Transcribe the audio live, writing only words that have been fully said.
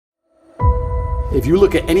If you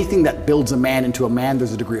look at anything that builds a man into a man,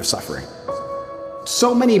 there's a degree of suffering.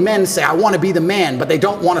 So many men say, I want to be the man, but they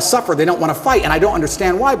don't want to suffer, they don't want to fight, and I don't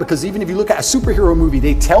understand why, because even if you look at a superhero movie,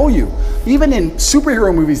 they tell you, even in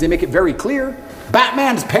superhero movies, they make it very clear,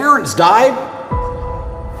 Batman's parents died,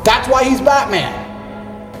 that's why he's Batman.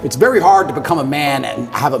 It's very hard to become a man and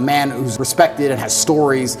have a man who's respected and has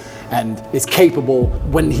stories and is capable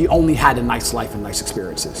when he only had a nice life and nice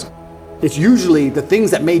experiences. It's usually the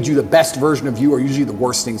things that made you the best version of you are usually the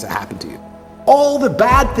worst things that happened to you. All the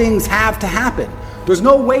bad things have to happen. There's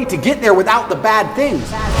no way to get there without the bad things.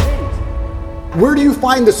 Where do you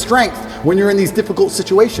find the strength when you're in these difficult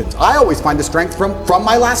situations? I always find the strength from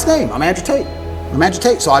my last name. I'm Andrew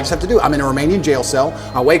Tate. So I just have to do it. I'm in a Romanian jail cell.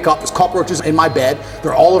 I wake up, there's cockroaches in my bed.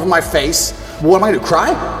 They're all over my face. What am I gonna do, cry?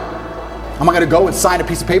 Am I gonna go and sign a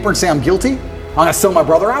piece of paper and say I'm guilty? I'm gonna sell my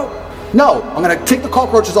brother out? No, I'm gonna take the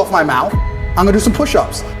cockroaches off my mouth. I'm gonna do some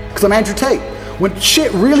push-ups, because I'm Andrew Tate. When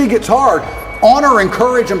shit really gets hard, honor and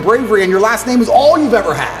courage and bravery and your last name is all you've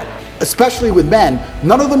ever had. Especially with men,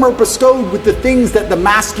 none of them are bestowed with the things that the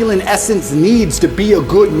masculine essence needs to be a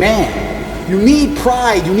good man. You need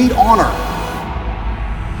pride, you need honor.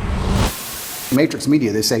 Matrix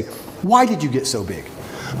Media, they say, why did you get so big?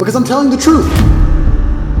 Because I'm telling the truth.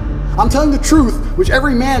 I'm telling the truth, which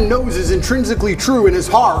every man knows is intrinsically true in his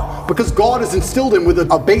heart, because God has instilled him with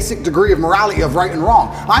a basic degree of morality of right and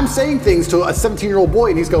wrong. I'm saying things to a 17-year-old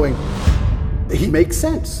boy and he's going, he makes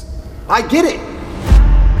sense. I get it.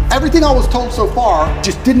 Everything I was told so far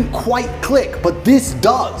just didn't quite click, but this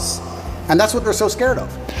does. And that's what they're so scared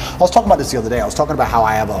of. I was talking about this the other day. I was talking about how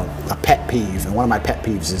I have a pet peeve, and one of my pet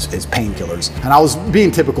peeves is painkillers. And I was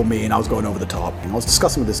being typical me, and I was going over the top. And I was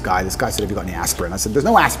discussing with this guy. This guy said, have you got any aspirin? I said, there's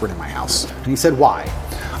no aspirin in my house. And he said, why?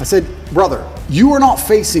 I said, brother, you are not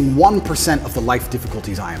facing 1% of the life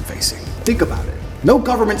difficulties I am facing. Think about it. No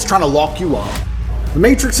government's trying to lock you up. The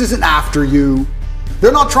Matrix isn't after you.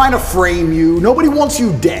 They're not trying to frame you. Nobody wants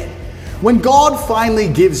you dead. When God finally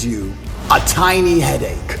gives you a tiny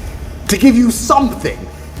headache, to give you something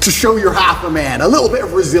to show you're half a man, a little bit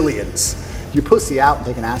of resilience, you pussy out and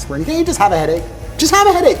take an aspirin. Can you just have a headache? Just have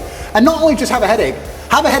a headache. And not only just have a headache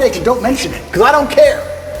and don't mention it, because I don't care.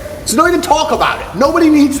 So don't even talk about it. Nobody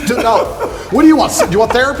needs to know. What do you want? You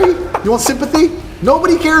want therapy? You want sympathy?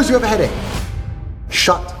 Nobody cares you have a headache.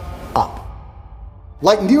 Shut up.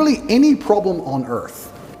 Like nearly any problem on earth,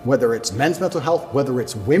 whether it's men's mental health, whether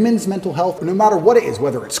it's women's mental health, no matter what it is,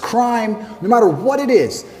 whether it's crime, no matter what it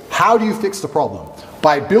is, how do you fix the problem?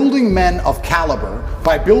 By building men of caliber,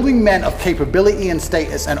 by building men of capability and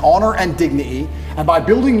status and honor and dignity, and by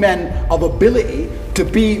building men of ability to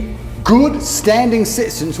be good standing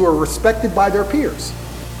citizens who are respected by their peers.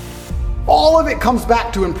 All of it comes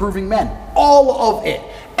back to improving men. All of it.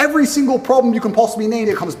 Every single problem you can possibly name,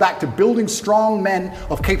 it comes back to building strong men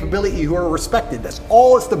of capability who are respected. That's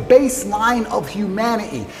all. It's the baseline of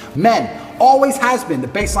humanity. Men always has been the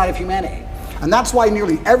baseline of humanity. And that's why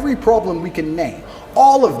nearly every problem we can name,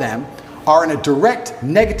 all of them are in a direct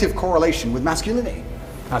negative correlation with masculinity.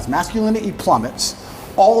 As masculinity plummets,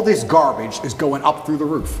 all this garbage is going up through the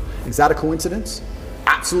roof. Is that a coincidence?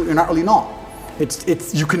 Absolutely not, really not.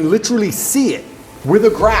 You can literally see it with a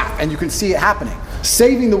graph, and you can see it happening.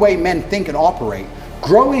 Saving the way men think and operate,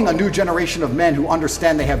 growing a new generation of men who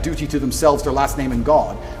understand they have duty to themselves, their last name, and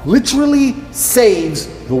God, literally saves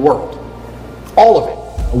the world. All of it.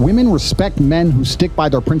 Women respect men who stick by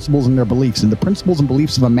their principles and their beliefs, and the principles and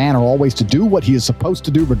beliefs of a man are always to do what he is supposed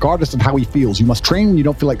to do regardless of how he feels. You must train when you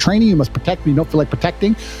don't feel like training. You must protect when you don't feel like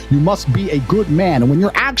protecting. You must be a good man. And when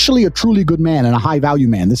you're actually a truly good man and a high value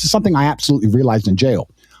man, this is something I absolutely realized in jail.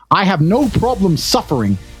 I have no problem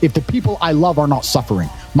suffering if the people I love are not suffering.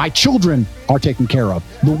 My children are taken care of.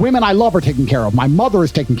 The women I love are taken care of. My mother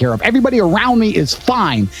is taken care of. Everybody around me is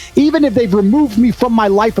fine. Even if they've removed me from my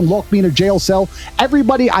life and locked me in a jail cell,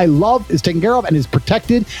 everybody I love is taken care of and is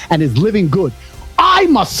protected and is living good. I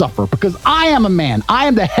must suffer because I am a man. I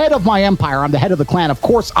am the head of my empire. I'm the head of the clan. Of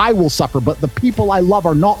course I will suffer, but the people I love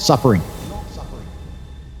are not suffering.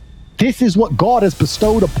 This is what God has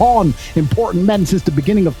bestowed upon important men since the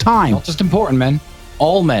beginning of time. Not just important men,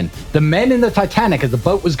 all men. The men in the Titanic as the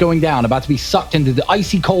boat was going down, about to be sucked into the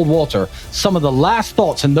icy cold water, some of the last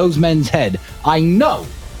thoughts in those men's head, I know,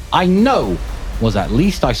 was at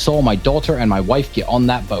least I saw my daughter and my wife get on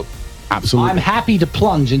that boat. Absolutely. I'm happy to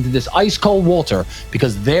plunge into this ice cold water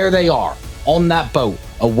because there they are, on that boat,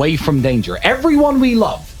 away from danger. Everyone we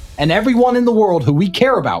love and everyone in the world who we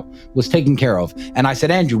care about was taken care of. And I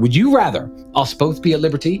said, Andrew, would you rather us both be at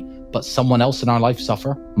liberty, but someone else in our life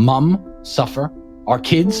suffer? Mum suffer? Our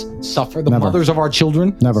kids suffer? The Never. Mothers of our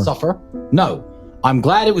children Never. suffer? No. I'm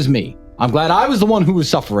glad it was me. I'm glad I was the one who was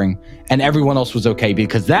suffering and everyone else was okay,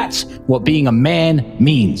 because that's what being a man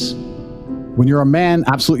means. When you're a man,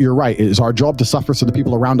 absolutely, you're right. It is our job to suffer so the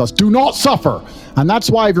people around us do not suffer. And that's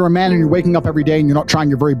why if you're a man and you're waking up every day and you're not trying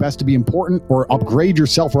your very best to be important or upgrade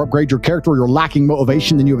yourself or upgrade your character, or you're lacking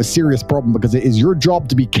motivation, then you have a serious problem, because it is your job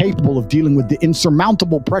to be capable of dealing with the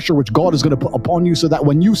insurmountable pressure which God is going to put upon you, so that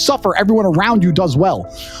when you suffer, everyone around you does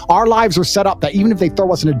well. Our lives are set up that even if they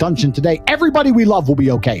throw us in a dungeon today, everybody we love will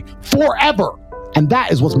be okay forever. And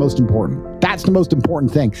that is what's most important. That's the most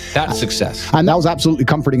important thing. That's success. And that was absolutely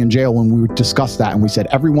comforting in jail when we discussed that. And we said,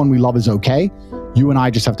 everyone we love is okay. You and I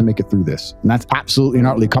just have to make it through this. And that's absolutely and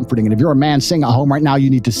utterly comforting. And if you're a man sitting at home right now, you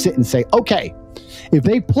need to sit and say, okay, if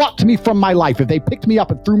they plucked me from my life, if they picked me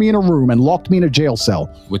up and threw me in a room and locked me in a jail cell,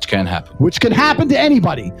 which can happen. Which can happen to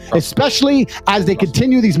anybody, especially as they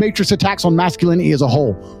continue these matrix attacks on masculinity as a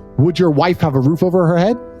whole. Would your wife have a roof over her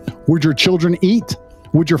head? Would your children eat?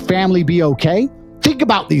 Would your family be okay? Think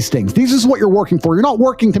about these things. This is what you're working for. You're not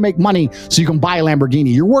working to make money so you can buy a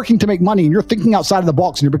Lamborghini. You're working to make money, and you're thinking outside of the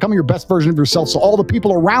box, and you're becoming your best version of yourself, so all the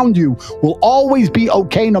people around you will always be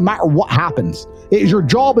okay no matter what happens. It is your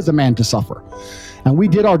job as a man to suffer. And we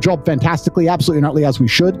did our job fantastically, absolutely not as we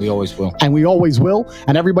should. We always will. And we always will.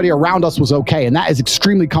 And everybody around us was okay. And that is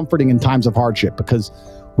extremely comforting in times of hardship, because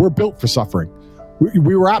we're built for suffering.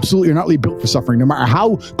 We were absolutely not built for suffering. No matter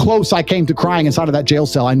how close I came to crying inside of that jail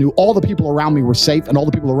cell, I knew all the people around me were safe and all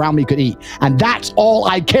the people around me could eat. And that's all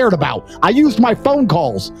I cared about. I used my phone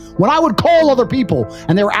calls. When I would call other people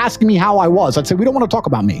and they were asking me how I was, I'd say, we don't want to talk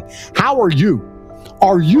about me. How are you?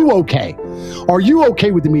 Are you okay? Are you okay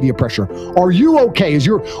with the media pressure? Are you okay?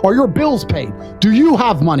 Are your bills paid? Do you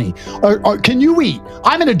have money? Can you eat?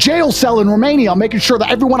 I'm in a jail cell in Romania, making sure that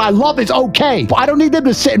everyone I love is okay. I don't need them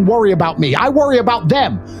to sit and worry about me. I worry about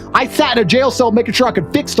them. I sat in a jail cell making sure I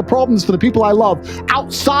could fix the problems for the people I love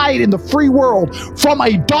outside in the free world from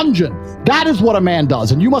a dungeon. That is what a man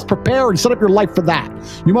does, and you must prepare and set up your life for that.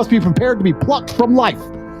 You must be prepared to be plucked from life.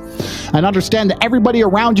 And understand that everybody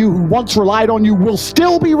around you who once relied on you will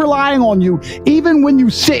still be relying on you, even when you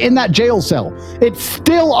sit in that jail cell. It's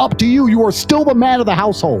still up to you. You are still the man of the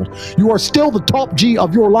household. You are still the top G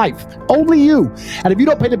of your life. Only you. And if you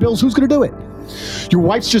don't pay the bills, who's going to do it? Your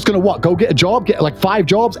wife's just going to what? Go get a job, get like 5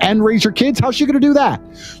 jobs and raise your kids? How's she going to do that?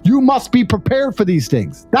 You must be prepared for these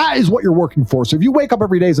things. That is what you're working for. So if you wake up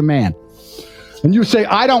every day as a man, and you say,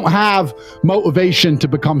 I don't have motivation to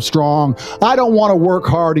become strong. I don't want to work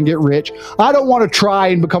hard and get rich. I don't want to try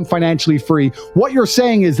and become financially free. What you're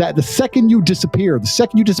saying is that the second you disappear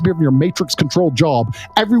from your matrix-controlled job,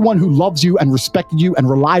 everyone who loves you and respected you and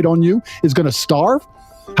relied on you is going to starve?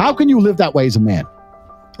 How can you live that way as a man?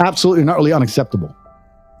 Absolutely and utterly unacceptable.